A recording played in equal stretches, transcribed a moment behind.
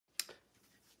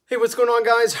Hey, what's going on,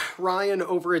 guys? Ryan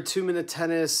over at 2Minute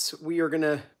Tennis. We are going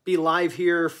to be live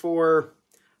here for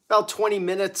about 20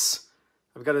 minutes.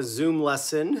 I've got a Zoom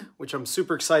lesson, which I'm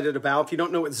super excited about. If you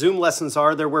don't know what Zoom lessons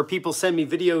are, they're where people send me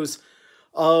videos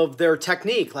of their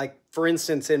technique. Like, for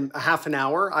instance, in a half an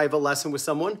hour, I have a lesson with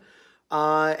someone,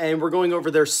 and we're going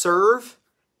over their serve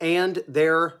and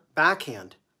their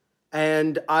backhand.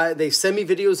 And they send me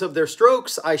videos of their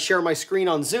strokes. I share my screen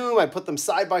on Zoom. I put them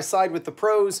side by side with the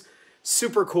pros.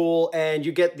 Super cool, and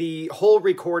you get the whole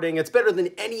recording. It's better than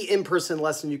any in-person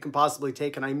lesson you can possibly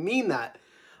take, and I mean that.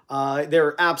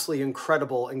 They're absolutely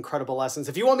incredible, incredible lessons.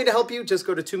 If you want me to help you, just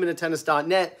go to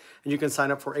 2minutetennis.net, and you can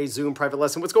sign up for a Zoom private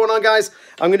lesson. What's going on, guys?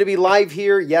 I'm going to be live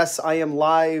here. Yes, I am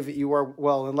live. You are,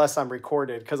 well, unless I'm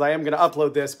recorded, because I am going to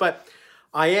upload this, but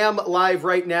I am live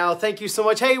right now. Thank you so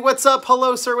much. Hey, what's up?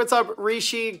 Hello, sir. What's up,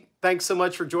 Rishi? Thanks so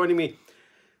much for joining me.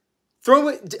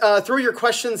 Throw your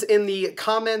questions in the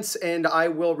comments and I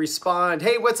will respond.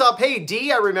 Hey, what's up? Hey,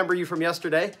 D, I remember you from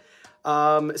yesterday. So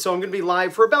I'm going to be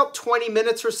live for about 20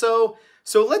 minutes or so.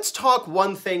 So let's talk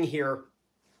one thing here.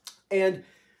 And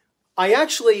I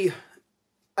actually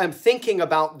am thinking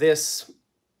about this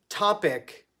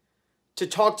topic to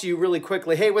talk to you really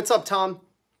quickly. Hey, what's up, Tom?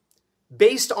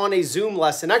 Based on a Zoom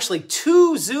lesson, actually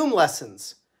two Zoom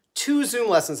lessons,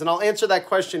 and I'll answer that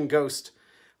question, Ghost.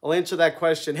 I'll answer that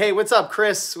question. Hey, what's up,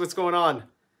 Chris? What's going on?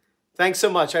 Thanks so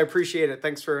much. I appreciate it.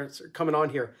 Thanks for coming on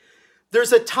here.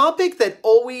 There's a topic that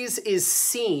always is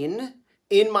seen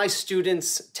in my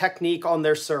students' technique on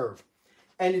their serve,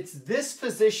 and it's this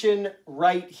position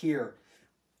right here.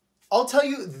 I'll tell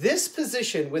you, this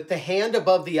position with the hand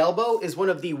above the elbow is one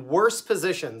of the worst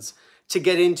positions to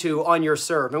get into on your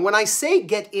serve. And when I say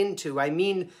get into, I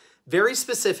mean very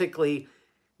specifically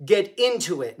get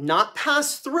into it, not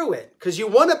pass through it, because you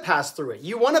want to pass through it.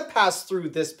 You want to pass through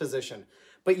this position,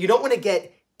 but you don't want to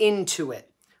get into it.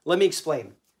 Let me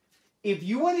explain. If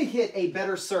you want to hit a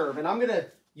better serve, and I'm going to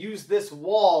use this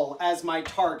wall as my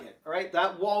target, all right?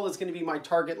 That wall is going to be my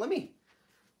target. Let me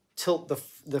tilt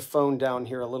the phone down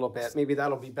here a little bit. Maybe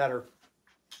that'll be better.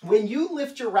 When you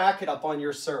lift your racket up on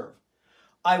your serve,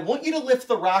 I want you to lift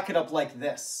the racket up like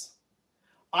this.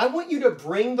 I want you to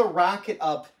bring the racket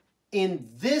up in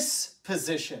this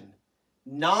position,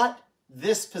 not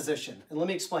this position. And let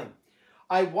me explain.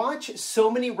 I watch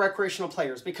so many recreational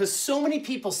players because so many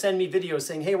people send me videos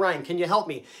saying, hey, Ryan, can you help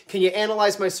me? Can you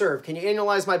analyze my serve? Can you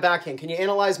analyze my backhand? Can you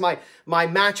analyze my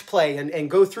match play and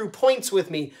go through points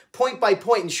with me, point by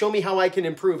point, and show me how I can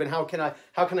improve and how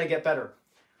can I get better?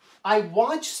 I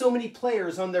watch so many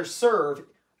players on their serve.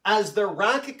 As their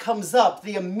racket comes up,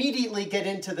 they immediately get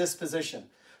into this position.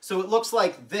 So it looks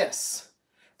like this.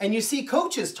 And you see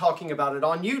coaches talking about it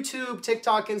on YouTube,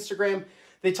 TikTok, Instagram.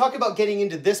 They talk about getting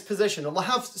into this position. And they'll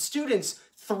have students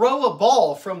throw a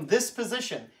ball from this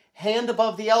position, hand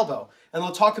above the elbow. And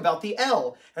they'll talk about the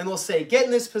L. And they'll say, get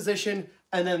in this position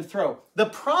and then throw. The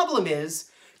problem is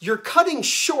you're cutting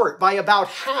short by about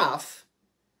half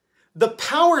the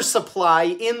power supply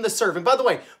in the serve. And by the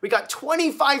way, we got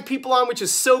 25 people on, which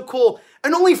is so cool.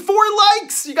 And only 4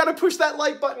 likes. You got to push that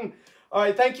like button. All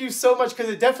right, thank you so much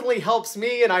because it definitely helps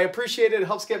me and I appreciate it. It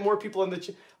helps get more people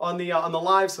on the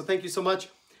live, so thank you so much.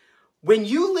 When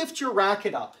you lift your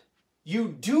racket up, you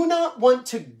do not want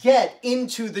to get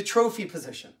into the trophy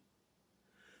position.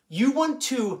 You want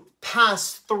to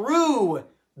pass through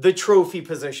the trophy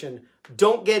position.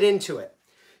 Don't get into it.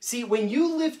 See, when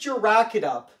you lift your racket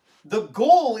up, the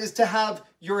goal is to have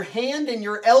your hand and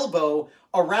your elbow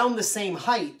around the same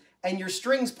height and your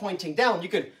strings pointing down. You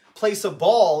could place a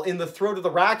ball in the throat of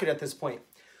the racket at this point.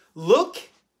 Look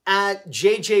at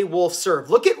J.J. Wolf's serve.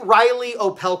 Look at Riley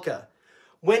Opelka.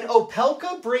 When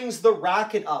Opelka brings the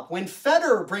racket up, when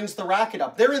Federer brings the racket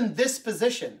up, they're in this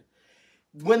position.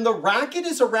 When the racket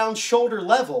is around shoulder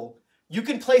level, you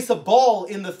can place a ball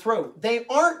in the throat. They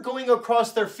aren't going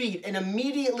across their feet and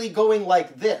immediately going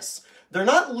like this. They're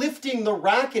not lifting the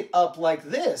racket up like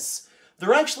this.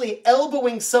 They're actually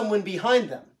elbowing someone behind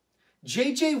them.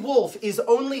 J.J. Wolf is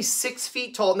only 6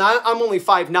 feet tall. Now, I'm only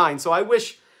 5'9", so I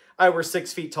wish I were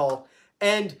 6 feet tall.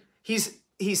 And he's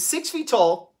 6 feet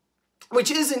tall, which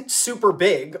isn't super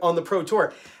big on the Pro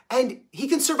Tour. And he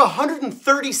can serve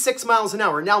 136 miles an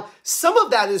hour. Now, some of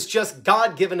that is just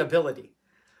God-given ability.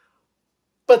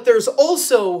 But there's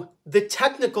also the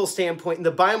technical standpoint and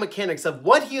the biomechanics of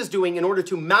what he is doing in order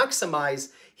to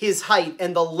maximize his height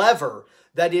and the lever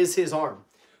that is his arm.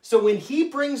 So when he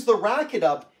brings the racket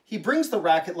up, he brings the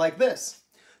racket like this.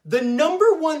 The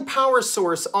 #1 power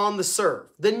source on the serve,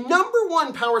 and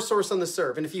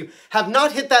if you have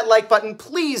not hit that like button,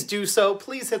 please do so.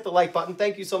 Please hit the like button.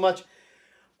 Thank you so much.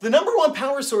 The #1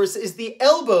 power source is the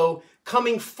elbow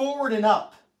coming forward and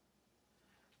up.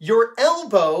 Your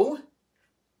elbow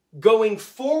going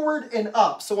forward and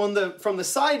up. So from the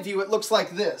side view, it looks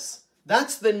like this.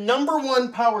 That's the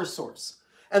 #1 power source.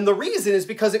 And the reason is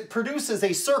because it produces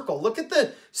a circle. Look at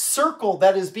the circle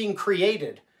that is being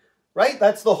created, right?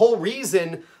 That's the whole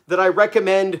reason that I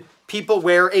recommend people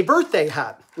wear a birthday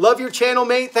hat. Love your channel,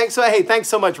 mate. Thanks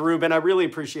so much, Ruben. I really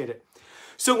appreciate it.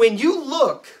 So when you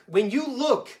look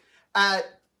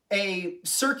at a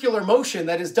circular motion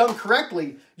that is done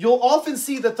correctly, you'll often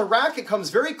see that the racket comes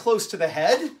very close to the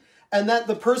head and that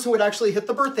the person would actually hit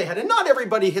the birthday hat. And not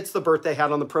everybody hits the birthday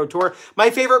hat on the Pro Tour. My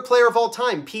favorite player of all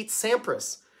time, Pete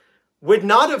Sampras, would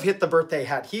not have hit the birthday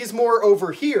hat. He's more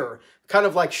over here, kind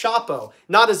of like Chapo,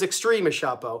 not as extreme as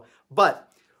Chapo. But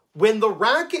when the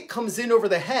racket comes in over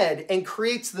the head and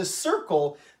creates the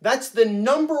circle, that's the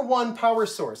 #1 power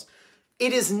source.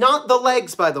 It is not the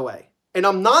legs, by the way. And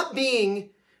I'm not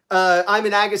being, I'm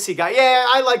an Agassi guy. Yeah,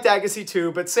 I liked Agassi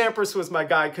too, but Sampras was my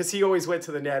guy because he always went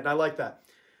to the net, and I like that.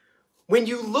 When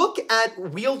you look at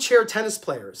wheelchair tennis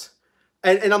players,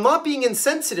 and I'm not being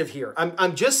insensitive here,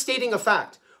 I'm just stating a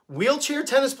fact. Wheelchair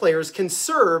tennis players can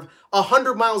serve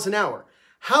 100 miles an hour.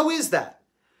 How is that?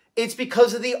 It's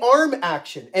because of the arm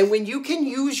action. And when you can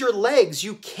use your legs,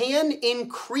 you can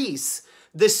increase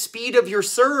the speed of your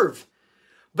serve.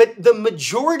 But the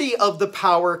majority of the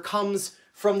power comes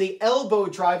from the elbow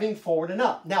driving forward and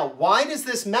up. Now, why does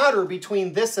this matter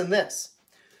between this and this?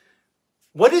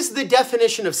 What is the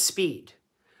definition of speed?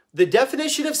 The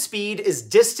definition of speed is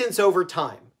distance over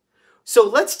time. So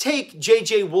let's take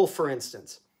JJ Wolf, for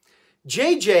instance.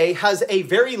 JJ has a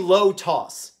very low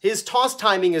toss. His toss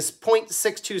timing is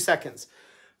 0.62 seconds.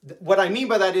 What I mean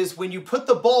by that is when you put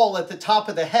the ball at the top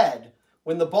of the head,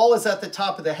 when the ball is at the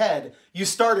top of the head, you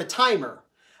start a timer.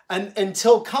 And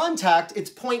until contact,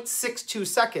 it's 0.62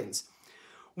 seconds.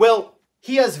 Well,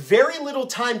 he has very little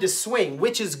time to swing,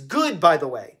 which is good, by the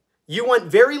way. You want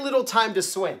very little time to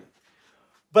swing.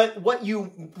 But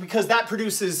because that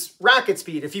produces racket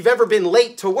speed. If you've ever been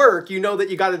late to work, you know that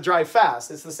you got to drive fast.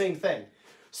 It's the same thing.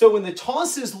 So when the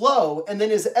toss is low and then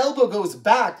his elbow goes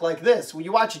back like this, when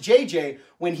you watch JJ,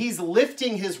 when he's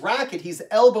lifting his racket, he's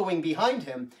elbowing behind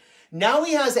him. Now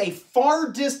he has a far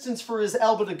distance for his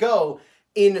elbow to go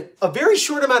in a very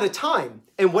short amount of time.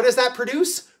 And what does that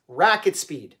produce? Racket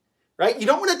speed, right? You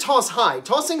don't want to toss high.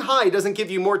 Tossing high doesn't give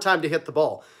you more time to hit the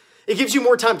ball. It gives you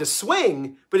more time to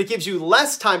swing, but it gives you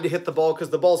less time to hit the ball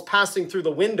because the ball's passing through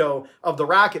the window of the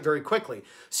racket very quickly.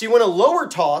 So you want a lower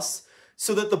toss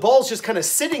so that the ball's just kind of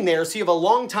sitting there so you have a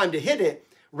long time to hit it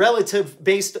relative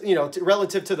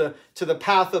to the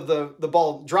path of the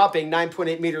ball dropping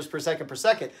 9.8 meters per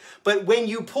second. But when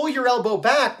you pull your elbow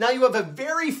back, now you have a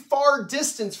very far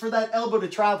distance for that elbow to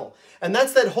travel. And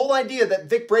that's that whole idea that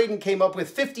Vic Braden came up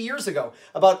with 50 years ago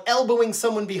about elbowing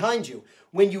someone behind you.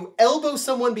 When you elbow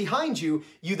someone behind you,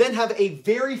 you then have a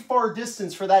very far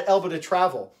distance for that elbow to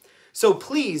travel. So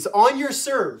please, on your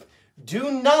serve,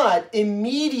 do not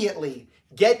immediately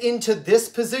get into this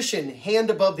position, hand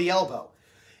above the elbow.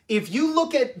 If you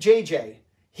look at JJ,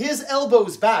 his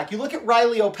elbow's back. You look at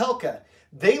Riley Opelka,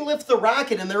 they lift the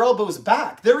racket and their elbow's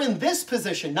back. They're in this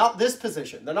position, not this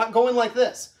position. They're not going like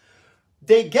this.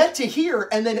 They get to here,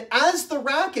 and then as the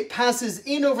racket passes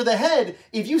in over the head,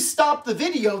 if you stop the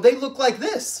video, they look like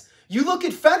this. You look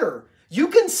at Federer. You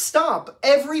can stop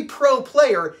every pro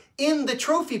player in the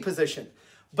trophy position,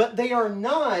 but they are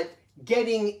not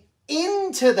getting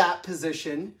into that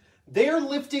position. They're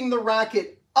lifting the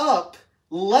racket up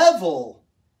level.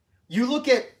 You look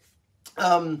at,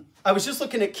 I was just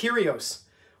looking at Kyrgios.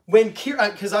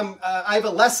 Because I have a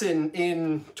lesson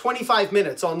in 25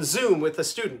 minutes on Zoom with a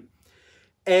student.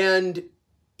 And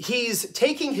he's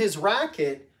taking his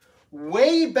racket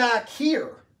way back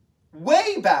here,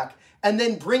 way back, and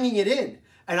then bringing it in.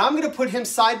 And I'm going to put him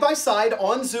side by side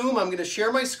on Zoom. I'm going to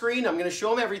share my screen. I'm going to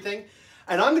show him everything.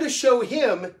 And I'm going to show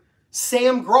him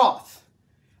Sam Groth.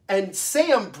 And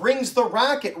Sam brings the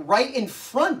racket right in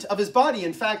front of his body.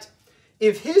 In fact,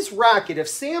 if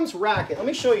Sam's racket, let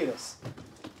me show you this.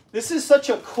 This is such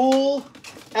a cool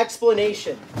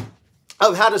explanation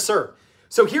of how to serve.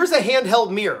 So here's a handheld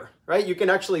mirror, right? You can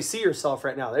actually see yourself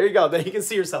right now. There you go. Then you can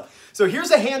see yourself. So here's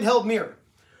a handheld mirror.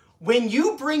 When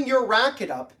you bring your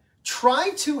racket up,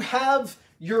 try to have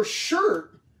your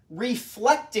shirt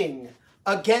reflecting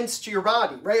against your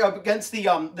body, right? Up against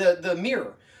the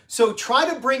mirror. So try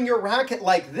to bring your racket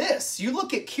like this. You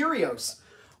look at Kyrgios.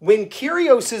 When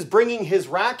Kyrgios is bringing his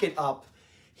racket up,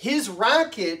 his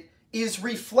racket is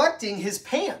reflecting his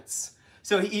pants.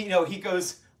 So he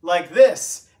goes like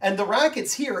this. And the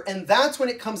racket's here, and that's when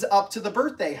it comes up to the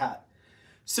birthday hat.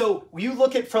 So when you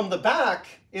look at from the back,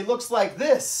 it looks like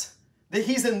this, that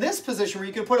he's in this position where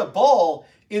you can put a ball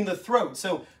in the throat.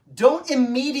 So don't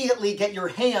immediately get your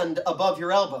hand above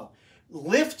your elbow.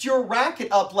 Lift your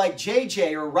racket up like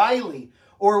JJ or Riley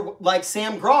or like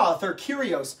Sam Groth or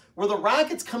Kyrgios, where the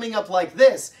racket's coming up like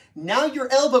this. Now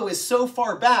your elbow is so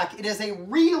far back, it has a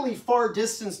really far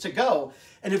distance to go.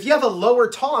 And if you have a lower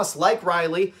toss like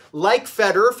Riley, like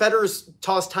Federer's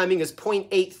toss timing is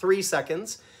 0.83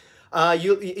 seconds.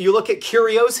 You look at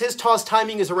Kyrgios, his toss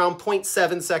timing is around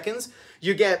 0.7 seconds.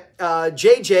 You get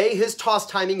JJ, his toss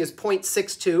timing is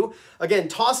 0.62. Again,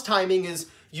 toss timing is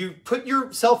you put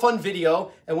yourself on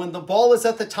video, and when the ball is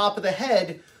at the top of the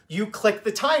head, you click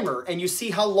the timer, and you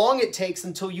see how long it takes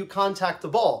until you contact the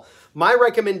ball. My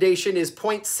recommendation is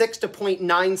 0.6 to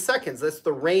 0.9 seconds. That's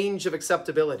the range of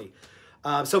acceptability.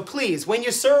 So please, when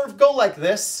you serve, go like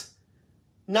this,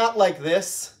 not like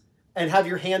this, and have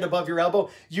your hand above your elbow.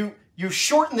 You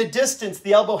shorten the distance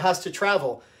the elbow has to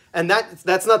travel, and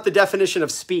that's not the definition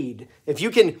of speed. If you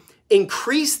can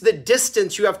increase the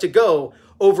distance you have to go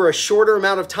over a shorter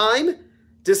amount of time,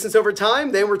 distance over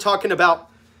time, then we're talking about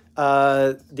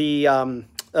the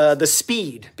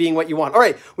speed being what you want. All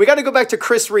right, we got to go back to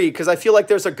Chris Reed because I feel like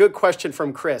there's a good question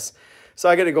from Chris. So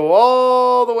I got to go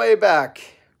all the way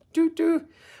back.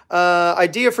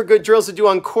 Idea for good drills to do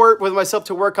on court with myself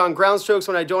to work on ground strokes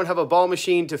when I don't have a ball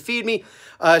machine to feed me.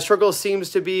 Struggle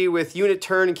seems to be with unit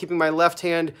turn and keeping my left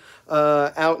hand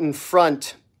out in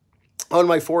front on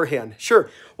my forehand. Sure.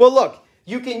 Well, look,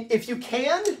 you can, if you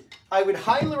can, I would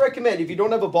highly recommend, if you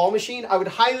don't have a ball machine, I would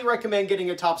highly recommend getting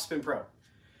a Topspin Pro.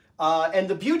 And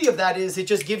the beauty of that is it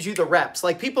just gives you the reps.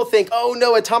 Like people think, oh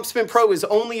no, a Topspin Pro is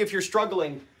only if you're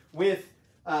struggling with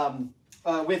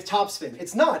topspin.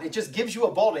 It's not. It just gives you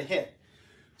a ball to hit.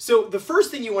 So the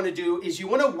first thing you want to do is you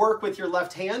want to work with your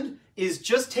left hand is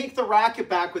just take the racket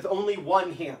back with only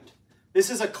one hand. This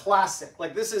is a classic.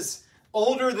 Like this is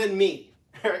older than me.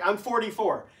 I'm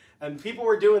 44 and people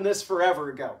were doing this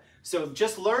forever ago. So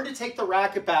just learn to take the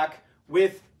racket back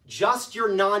with just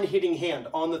your non-hitting hand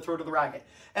on the throat of the racket.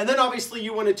 And then obviously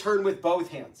you want to turn with both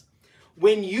hands.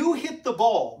 When you hit the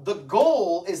ball, the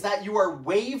goal is that you are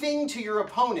waving to your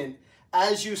opponent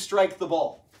as you strike the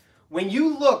ball. When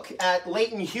you look at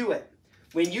Leighton Hewitt,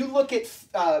 when you look at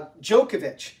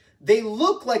Djokovic, they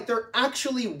look like they're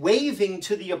actually waving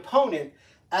to the opponent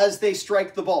as they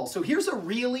strike the ball. So here's a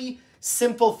really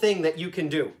simple thing that you can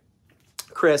do,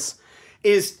 Chris,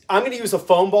 is I'm going to use a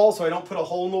foam ball so I don't put a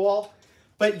hole in the wall,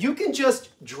 but you can just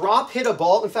drop hit a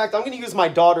ball. In fact, I'm going to use my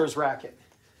daughter's racket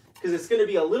because it's going to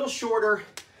be a little shorter.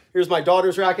 Here's my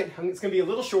daughter's racket. It's going to be a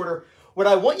little shorter. What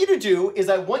I want you to do is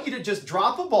I want you to just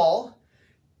drop a ball,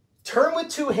 turn with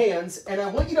two hands, and I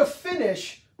want you to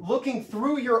finish looking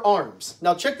through your arms.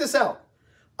 Now check this out.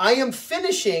 I am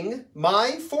finishing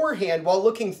my forehand while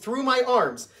looking through my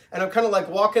arms. And I'm kind of like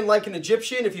walking like an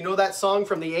Egyptian. If you know that song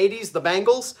from the 80s, the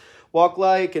Bangles, Walk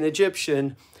Like an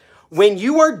Egyptian. When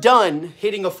you are done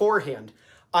hitting a forehand,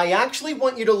 I actually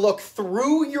want you to look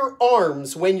through your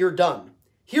arms when you're done.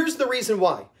 Here's the reason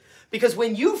why. Because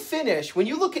when you finish, when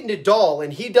you look at Nadal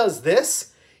and he does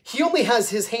this, he only has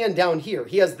his hand down here.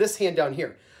 He has this hand down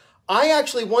here. I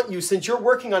actually want you, since you're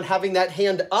working on having that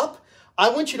hand up, I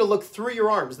want you to look through your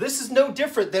arms. This is no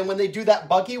different than when they do that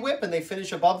buggy whip and they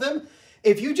finish above them.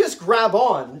 If you just grab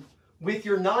on with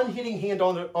your non-hitting hand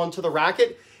onto the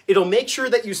racket, it'll make sure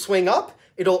that you swing up.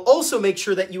 It'll also make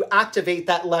sure that you activate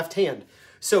that left hand.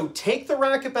 So take the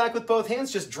racket back with both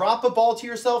hands, just drop a ball to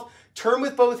yourself, turn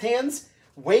with both hands,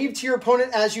 wave to your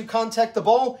opponent as you contact the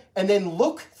ball, and then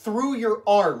look through your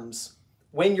arms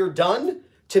when you're done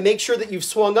to make sure that you've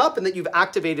swung up and that you've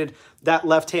activated that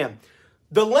left hand.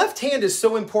 The left hand is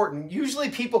so important. Usually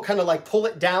people kind of like pull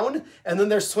it down and then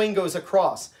their swing goes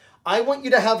across. I want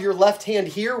you to have your left hand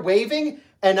here waving,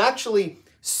 and actually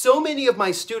so many of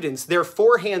my students, their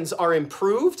forehands are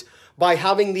improved by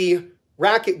having the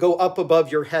racket go up above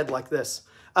your head like this.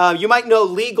 You might know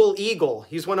Legal Eagle.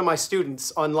 He's one of my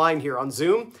students online here on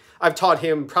Zoom. I've taught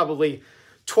him probably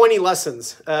 20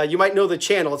 lessons. You might know the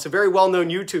channel. It's a very well-known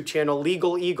YouTube channel,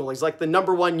 Legal Eagle. He's like the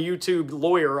 #1 YouTube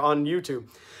lawyer on YouTube.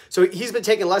 So he's been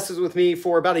taking lessons with me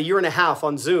for about 1.5 years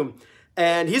on Zoom.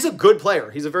 And he's a good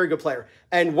player. He's a very good player.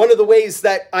 And one of the ways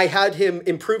that I had him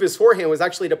improve his forehand was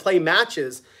actually to play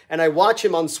matches. And I watch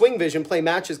him on Swing Vision play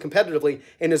matches competitively,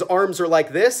 and his arms are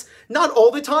like this. Not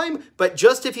all the time, but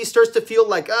just if he starts to feel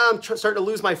like, I'm starting to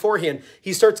lose my forehand,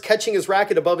 he starts catching his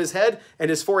racket above his head, and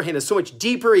his forehand is so much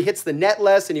deeper, he hits the net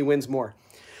less, and he wins more.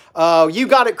 You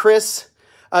got it, Chris.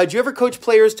 Do you ever coach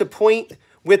players to point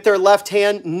with their left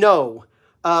hand? No,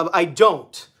 I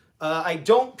don't. I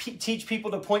don't teach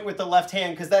people to point with the left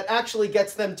hand because that actually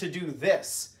gets them to do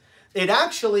this. It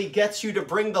actually gets you to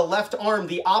bring the left arm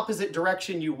the opposite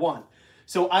direction you want.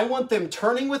 So I want them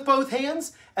turning with both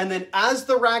hands, and then as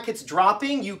the racket's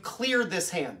dropping, you clear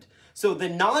this hand. So the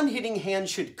non-hitting hand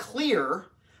should clear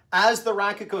as the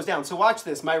racket goes down. So watch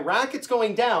this. My racket's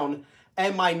going down,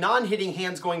 and my non-hitting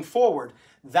hand's going forward.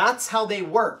 That's how they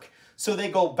work. So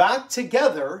they go back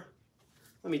together.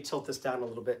 Let me tilt this down a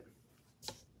little bit.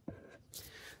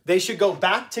 They should go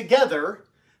back together.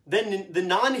 Then the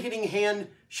non-hitting hand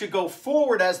should go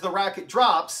forward as the racket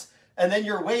drops, and then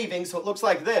you're waving, so it looks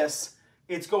like this.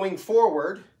 It's going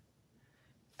forward,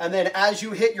 and then as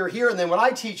you hit, you're here, and then what I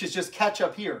teach is just catch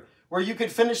up here, where you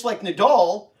could finish like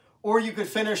Nadal, or you could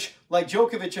finish like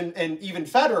Djokovic and even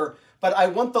Federer, but I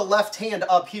want the left hand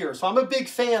up here. So I'm a big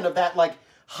fan of that like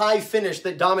high finish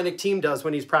that Dominic Thiem does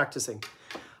when he's practicing.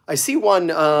 I see one,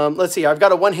 let's see, I've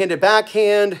got a one-handed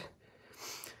backhand,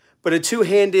 but a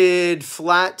two-handed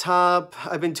flat top.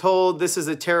 I've been told this is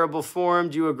a terrible form.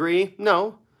 Do you agree?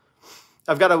 No.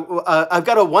 I've got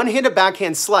a one-handed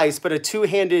backhand slice, but a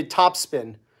two-handed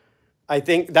topspin. I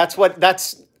think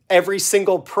that's every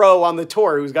single pro on the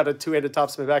tour who's got a two-handed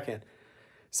topspin backhand.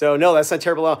 So no, that's not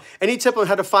terrible at all. Any tip on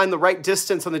how to find the right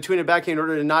distance on the two-handed backhand in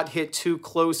order to not hit too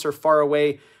close or far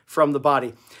away from the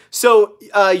body? So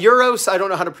Euros, I don't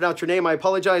know how to pronounce your name. I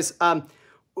apologize.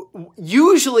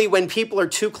 Usually when people are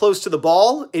too close to the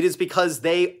ball, it is because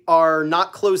they are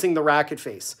not closing the racket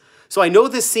face. So I know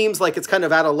this seems like it's kind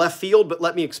of out of left field, but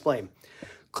let me explain.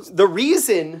 The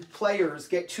reason players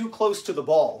get too close to the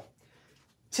ball,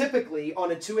 typically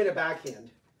on a two-handed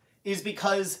backhand, is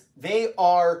because they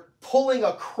are pulling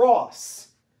across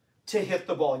to hit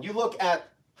the ball. You look at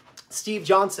Steve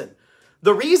Johnson.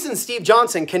 The reason Steve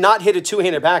Johnson cannot hit a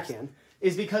two-handed backhand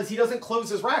is because he doesn't close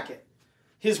his racket.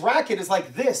 His racket is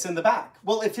like this in the back.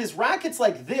 Well, if his racket's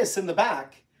like this in the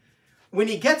back, when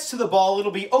he gets to the ball,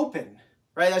 it'll be open,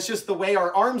 right? That's just the way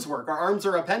our arms work. Our arms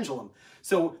are a pendulum.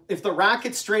 So if the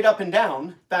racket's straight up and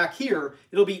down back here,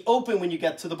 it'll be open when you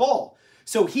get to the ball.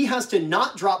 So he has to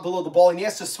not drop below the ball and he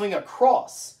has to swing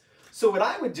across. So what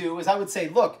I would do is I would say,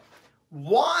 look,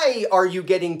 why are you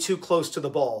getting too close to the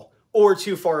ball or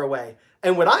too far away?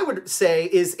 And what I would say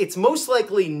is it's most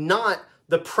likely not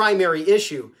the primary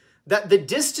issue. That the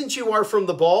distance you are from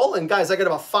the ball, and guys, I got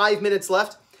about 5 minutes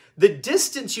left. The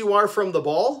distance you are from the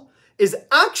ball is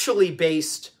actually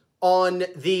based on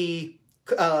the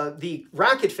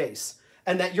racket face,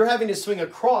 and that you're having to swing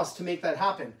across to make that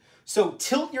happen. So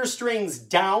tilt your strings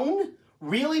down.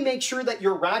 Really make sure that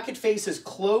your racket face is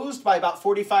closed by about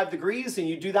 45 degrees, and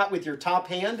you do that with your top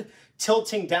hand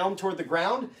tilting down toward the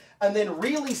ground, and then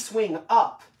really swing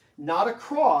up, not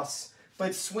across,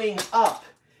 but swing up.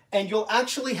 And you'll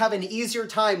actually have an easier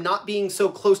time not being so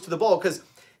close to the ball, because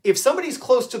if somebody's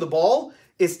close to the ball,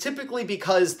 it's typically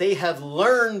because they have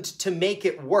learned to make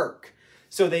it work.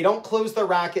 So they don't close the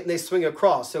racket and they swing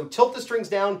across. So tilt the strings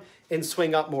down and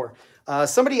swing up more.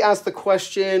 Somebody asked the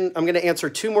question, I'm going to answer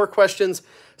two more questions.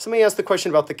 Somebody asked the question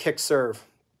about the kick serve.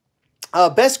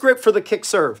 Best grip for the kick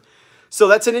serve. So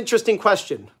that's an interesting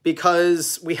question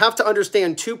because we have to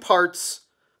understand two parts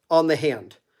on the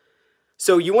hand.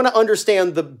 So you want to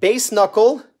understand the base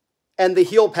knuckle and the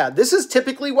heel pad. This is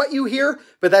typically what you hear,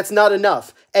 but that's not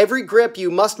enough. Every grip,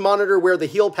 you must monitor where the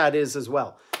heel pad is as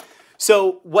well.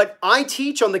 So what I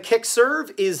teach on the kick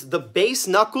serve is the base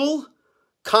knuckle,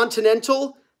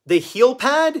 continental, the heel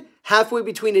pad, halfway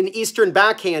between an Eastern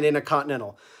backhand and a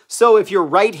continental. So if you're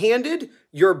right-handed,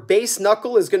 your base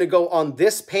knuckle is going to go on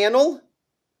this panel.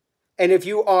 And if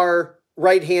you are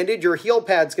right-handed, your heel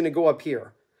pad's going to go up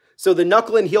here. So the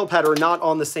knuckle and heel pad are not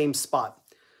on the same spot.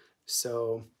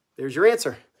 So there's your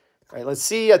answer. All right, let's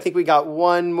see. I think we got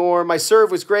one more. My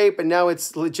serve was great, but now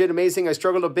it's legit amazing. I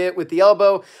struggled a bit with the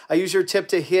elbow. I use your tip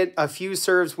to hit a few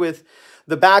serves with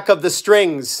the back of the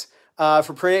strings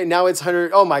for print. Now it's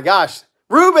 100. Oh my gosh.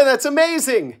 Ruben, that's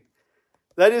amazing.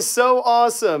 That is so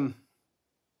awesome.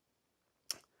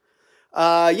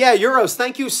 Yeah, Euros,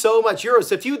 thank you so much.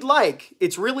 Euros, if you'd like,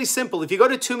 it's really simple. If you go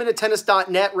to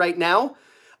 2MinuteTennis.net right now,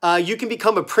 you can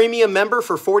become a premium member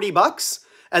for $40,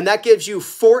 and that gives you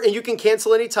and you can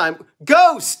cancel anytime.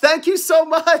 Ghost, thank you so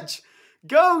much.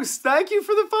 Ghost, thank you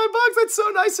for the $5. That's so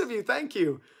nice of you. Thank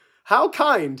you. How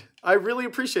kind. I really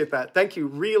appreciate that. Thank you.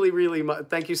 Really, really much.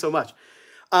 Thank you so much.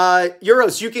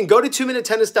 Euros, you can go to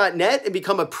 2MinuteTennis.net and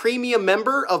become a premium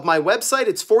member of my website.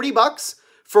 It's $40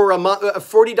 for a month,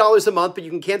 $40 a month, but you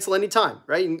can cancel anytime,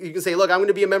 right? You can say, look, I'm going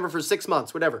to be a member for 6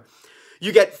 months, whatever.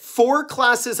 You get 4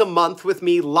 classes a month with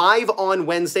me live on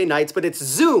Wednesday nights, but it's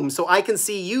Zoom, so I can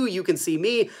see you, you can see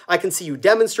me, I can see you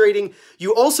demonstrating.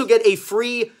 You also get a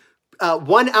free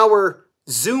 1 hour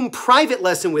Zoom private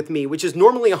lesson with me, which is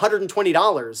normally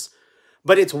 $120.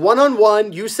 But it's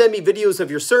one-on-one. You send me videos of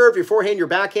your serve, your forehand, your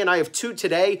backhand. I have 2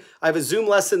 today. I have a Zoom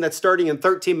lesson that's starting in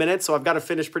 13 minutes, so I've got to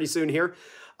finish pretty soon here.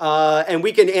 And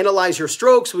we can analyze your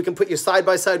strokes. We can put you side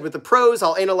by side with the pros.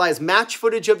 I'll analyze match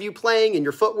footage of you playing and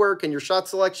your footwork and your shot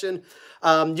selection.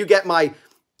 You get my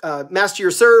Master Your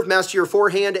Serve, Master Your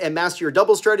Forehand, and Master Your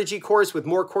Double Strategy course, with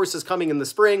more courses coming in the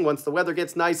spring once the weather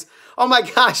gets nice. Oh my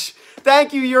gosh.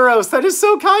 Thank you, Euros. That is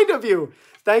so kind of you.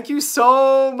 Thank you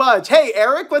so much. Hey,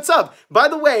 Eric, what's up? By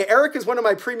the way, Eric is one of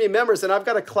my premium members, and I've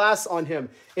got a class on him.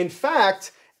 In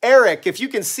fact, Eric, if you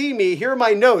can see me, here are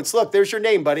my notes. Look, there's your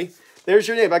name, buddy. There's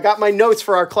your name. I got my notes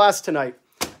for our class tonight.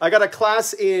 I got a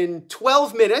class in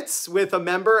 12 minutes with a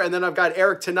member, and then I've got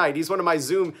Eric tonight. He's one of my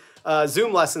Zoom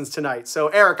lessons tonight. So,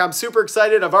 Eric, I'm super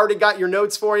excited. I've already got your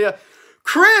notes for you.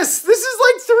 Chris, this is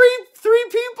like three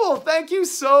people. Thank you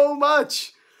so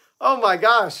much. Oh my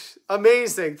gosh,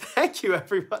 amazing. Thank you,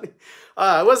 everybody.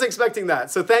 I wasn't expecting that.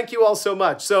 So thank you all so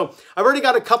much. So I've already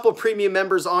got a couple premium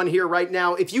members on here right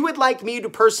now. If you would like me to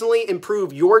personally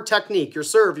improve your technique, your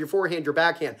serve, your forehand, your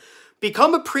backhand,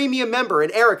 become a premium member.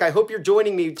 And Eric, I hope you're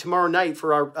joining me tomorrow night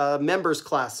for our members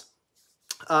class.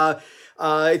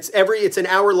 It's an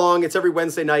hour long. It's every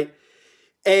Wednesday night.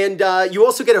 And you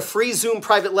also get a free Zoom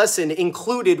private lesson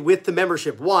included with the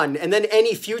membership, one. And then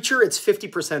any future, it's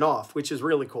 50% off, which is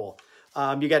really cool.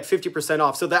 You get 50%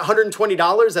 off. So that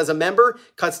 $120 as a member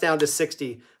cuts down to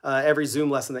 $60 every Zoom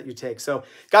lesson that you take. So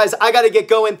guys, I got to get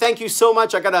going. Thank you so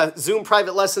much. I got a Zoom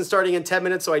private lesson starting in 10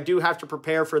 minutes, so I do have to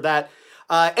prepare for that.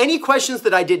 Any questions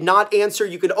that I did not answer,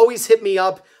 you can always hit me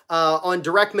up on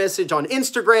direct message on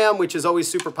Instagram, which is always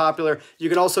super popular. You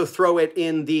can also throw it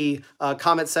in the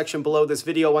comment section below this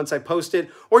video once I post it,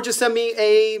 or just send me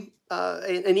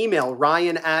an email,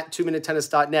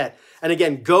 ryan@2minutetennis.net. And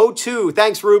again,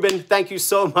 thanks, Ruben. Thank you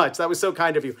so much. That was so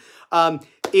kind of you.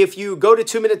 If you go to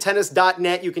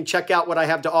 2minutetennis.net, you can check out what I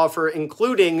have to offer,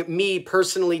 including me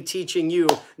personally teaching you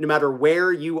no matter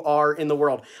where you are in the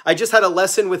world. I just had a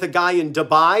lesson with a guy in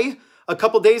Dubai a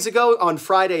couple days ago, on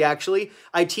Friday, actually.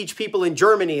 I teach people in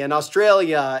Germany and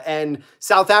Australia and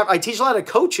South Africa. I teach a lot of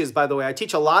coaches, by the way. I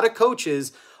teach a lot of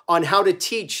coaches on how to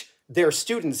teach their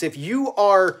students. If you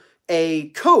are a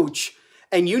coach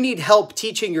and you need help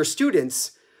teaching your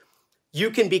students, you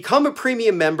can become a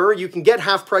premium member. You can get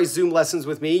half-price Zoom lessons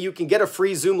with me. You can get a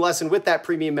free Zoom lesson with that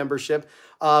premium membership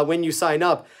when you sign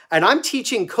up. And I'm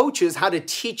teaching coaches how to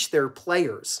teach their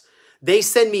players. They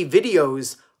send me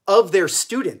videos of their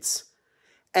students,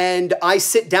 and I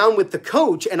sit down with the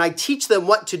coach and I teach them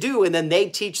what to do, and then they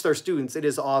teach their students. It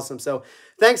is awesome. So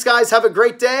thanks, guys. Have a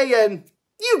great day, and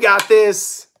you got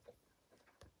this.